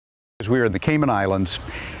we are in the Cayman Islands.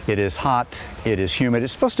 It is hot, it is humid.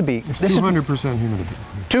 It's supposed to be... It's 200% humidity.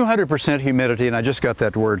 200% humidity, and I just got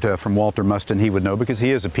that word from Walter Matson. He would know because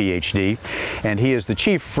he is a PhD, and he is the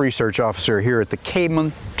Chief Research Officer here at the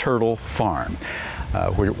Cayman Turtle Farm,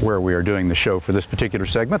 where we are doing the show for this particular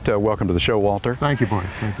segment. Welcome to the show, Walter. Thank you, Boyd.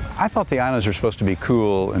 Thank you. I thought the islands are supposed to be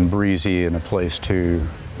cool and breezy and a place to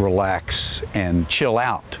relax and chill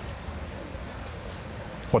out.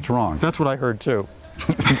 What's wrong? That's what I heard too.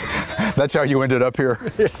 That's how you ended up here?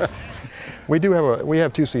 Yeah. We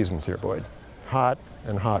have two seasons here, Boyd. Hot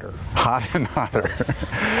and hotter. Hot and hotter.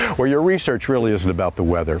 Well, your research really isn't about the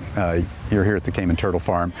weather. You're here at the Cayman Turtle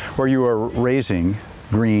Farm, where you are raising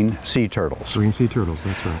green sea turtles. Green sea turtles,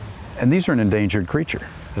 that's right. And these are an endangered creature.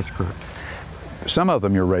 That's correct. Some of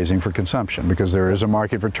them you're raising for consumption because there is a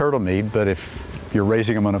market for turtle meat, but if you're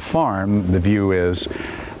raising them on a farm, the view is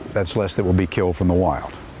that's less that will be killed from the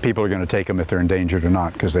wild. People are going to take them if they're endangered or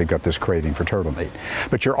not because they've got this craving for turtle meat.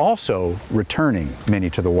 But you're also returning many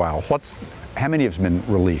to the wild. How many have been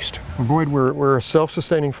released? Well, Boyd, we're a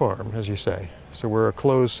self-sustaining farm, as you say. So we're a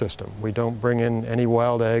closed system. We don't bring in any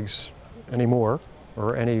wild eggs anymore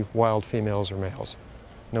or any wild females or males.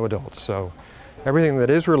 No adults. So everything that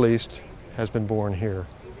is released has been born here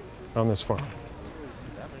on this farm.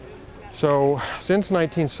 So since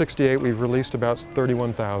 1968, we've released about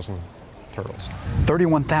 31,000 turtles.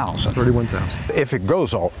 31,000? 31,000. If it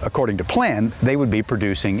goes all according to plan, they would be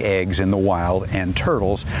producing eggs in the wild and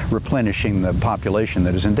turtles, replenishing the population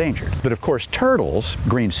that is endangered. But of course, turtles,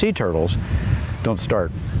 green sea turtles, don't start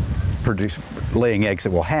laying eggs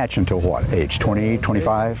that will hatch until what age? 20,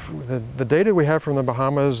 25? The data we have from the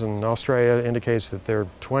Bahamas and Australia indicates that they're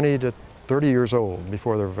 20 to 30 years old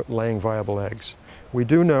before they're laying viable eggs. We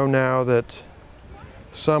do know now that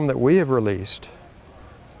some that we have released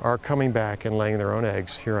are coming back and laying their own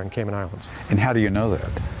eggs here on Cayman Islands. And how do you know that?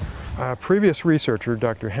 A previous researcher,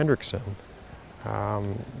 Dr. Hendrickson,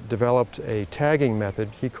 developed a tagging method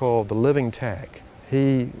he called the living tag.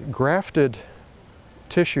 He grafted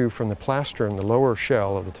tissue from the plastron, the lower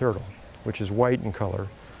shell of the turtle, which is white in color,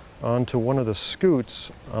 onto one of the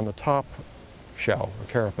scutes on the top shell,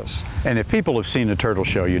 the carapace. And if people have seen a turtle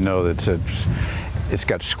shell, you know that it's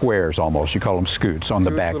got squares almost. You call them scutes on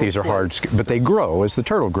the back. These are hard, but they grow as the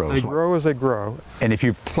turtle grows. They grow as they grow. And if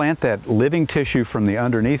you plant that living tissue from the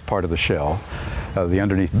underneath part of the shell,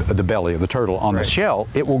 underneath the belly of the turtle on the shell,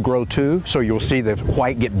 it will grow too. So you'll see the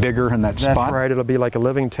white get bigger in that spot. That's right. It'll be like a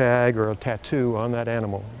living tag or a tattoo on that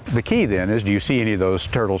animal. The key then is, do you see any of those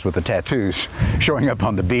turtles with the tattoos showing up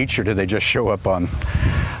on the beach, or do they just show up on...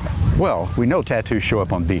 Well, we know tattoos show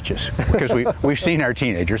up on beaches because we've seen our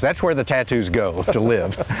teenagers. That's where the tattoos go to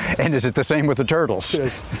live. And is it the same with the turtles?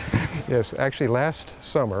 Yes. Yes. Actually, last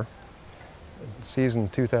summer, season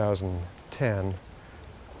 2010,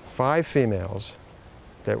 5 females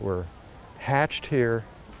that were hatched here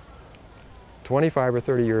 25 or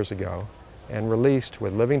 30 years ago and released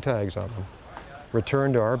with living tags on them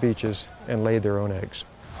returned to our beaches and laid their own eggs.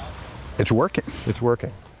 It's working. It's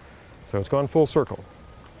working. So it's gone full circle.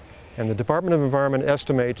 And the Department of Environment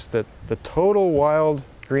estimates that the total wild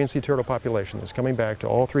green sea turtle population that's coming back to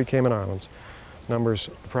all 3 Cayman Islands numbers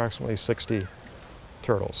approximately 60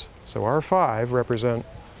 turtles. So our 5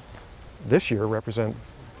 this year represent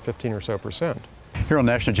 15 or so %. Here on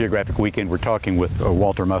National Geographic Weekend, we're talking with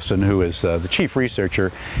Walter Matson, who is the chief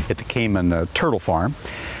researcher at the Cayman Turtle Farm,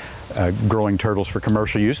 growing turtles for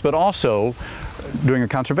commercial use, but also doing a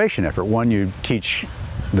conservation effort. One, you teach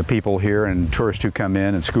the people here and tourists who come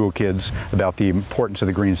in and school kids about the importance of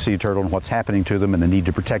the green sea turtle and what's happening to them and the need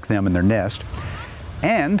to protect them and their nest.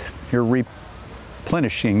 And you're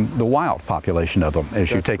replenishing the wild population of them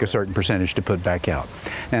as you take a certain percentage to put back out.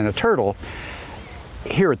 And a turtle,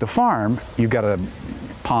 here at the farm, you've got a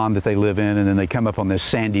pond that they live in, and then they come up on this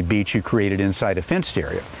sandy beach you created inside a fenced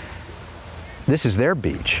area. This is their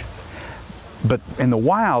beach. But in the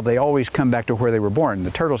wild, they always come back to where they were born.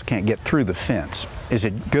 The turtles can't get through the fence. Is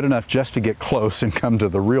it good enough just to get close and come to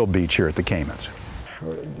the real beach here at the Caymans?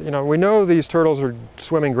 You know, we know these turtles are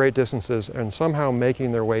swimming great distances and somehow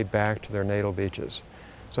making their way back to their natal beaches.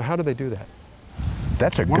 So how do they do that?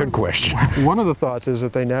 That's a good question. One of the thoughts is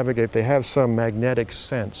that they have some magnetic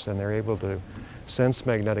sense, and they're able to sense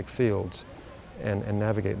magnetic fields and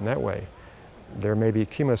navigate in that way. There may be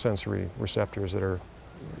chemosensory receptors that are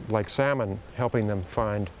like salmon, helping them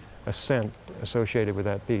find a scent associated with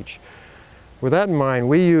that beach. With that in mind,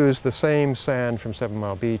 we use the same sand from 7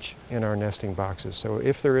 Mile Beach in our nesting boxes. So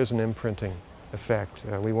if there is an imprinting effect,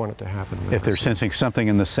 we want it to happen. If they're sensing something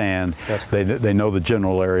in the sand, they know the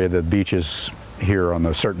general area, the beaches here on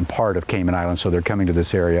a certain part of Cayman Islands, so they're coming to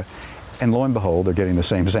this area. And lo and behold, they're getting the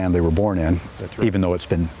same sand they were born in, That's right. even though it's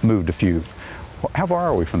been moved a few. How far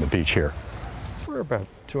are we from the beach here? We're about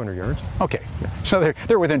 200 yards. Okay, so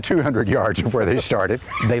they're within 200 yards of where they started.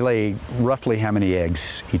 They lay roughly how many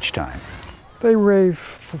eggs each time? They lay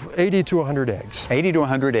 80 to 100 eggs. 80 to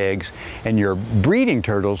 100 eggs, and your breeding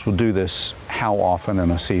turtles will do this how often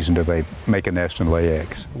in a season do they make a nest and lay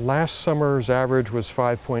eggs? Last summer's average was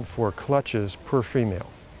 5.4 clutches per female.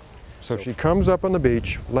 So she comes up on the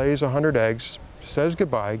beach, lays 100 eggs, says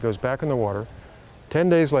goodbye, goes back in the water. 10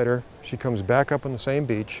 days later, she comes back up on the same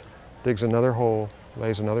beach, digs another hole,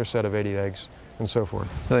 lays another set of 80 eggs, and so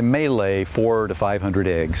forth. So they may lay 400 to 500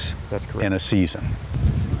 eggs. That's correct. In a season.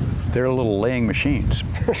 They're little laying machines.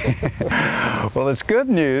 Well, it's good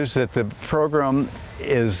news that the program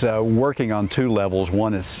is working on two levels.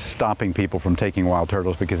 One is stopping people from taking wild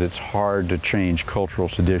turtles because it's hard to change cultural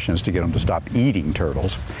traditions to get them to stop eating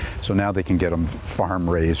turtles. So now they can get them farm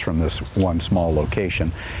raised from this one small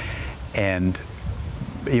location. And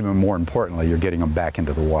even more importantly, you're getting them back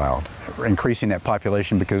into the wild, increasing that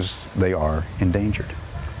population because they are endangered.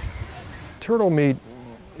 Turtle meat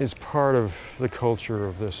is part of the culture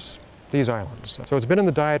of these islands. So it's been in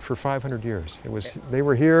the diet for 500 years. They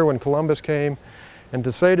were here when Columbus came, and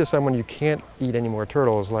to say to someone you can't eat any more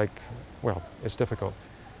turtles, like, well, it's difficult.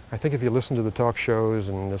 I think if you listen to the talk shows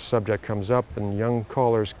and this subject comes up and young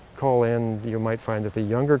callers call in, you might find that the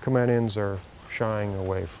younger Caymanians are shying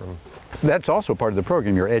away from. That's also part of the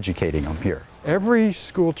program. You're educating them here. Every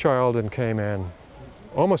school child in Cayman,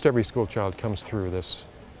 almost every school child comes through this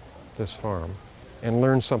farm and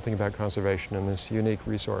learns something about conservation and this unique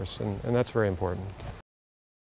resource, and that's very important.